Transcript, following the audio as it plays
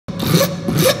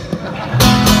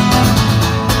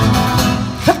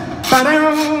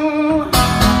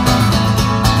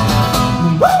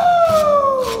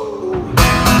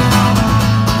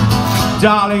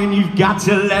Darling, you've got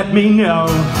to let me know.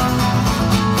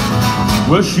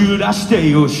 Well, should I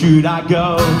stay or should I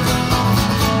go?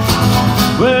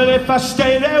 Well, if I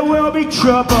stay there will be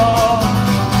trouble,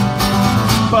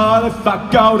 but if I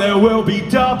go there will be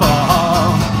double.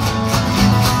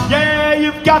 Yeah,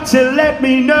 you've got to let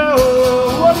me know.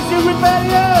 What is it,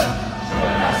 rebellion? Should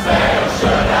I stay or should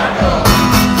I go?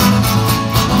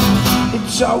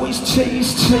 It's always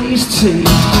tease, tease, tease.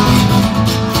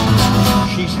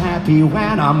 She's happy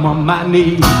when I'm on my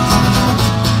knees.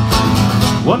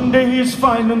 One day is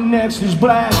fine, the next is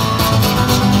black,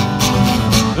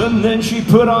 and then she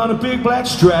put on a big black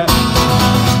strap.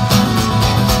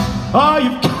 Oh,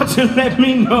 you've got to let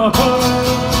me know.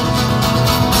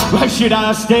 Why should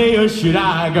I stay or should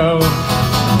I go?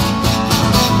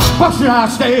 Why should I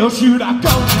stay or should I go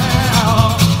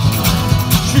now?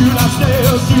 Should I stay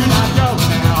or should I go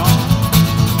now?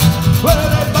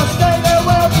 Well, if I stay there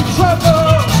will be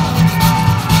trouble,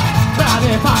 but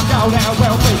if I go there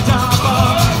will be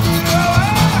double.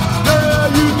 Girl,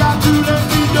 you got to let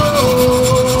me know.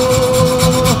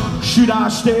 Should I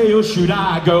stay or should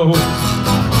I go?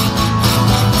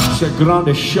 Se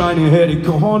grande shiny headed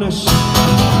cojones,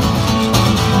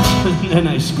 and then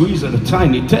I squeeze at a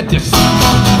tiny tetis.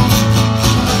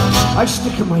 I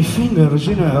stick my fingers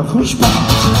in her chutzpah.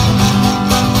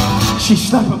 She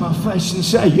slap in my face and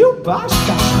say, "You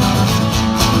bastard."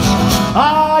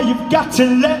 Ah, you've got to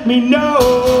let me know.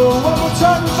 One more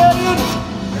time, rebellion.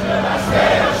 Should I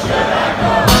stay or should I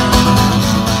go?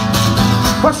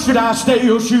 Well, should I stay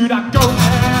or should I go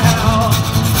now?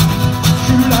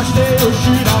 Should I stay or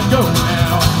should I go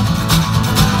now?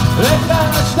 If I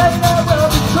stay there will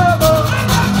be trouble,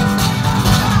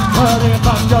 but if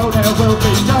I go there will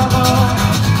be trouble.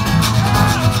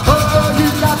 Oh, you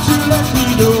got to let me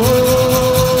know.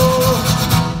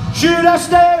 Should I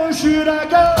stay or should I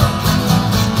go?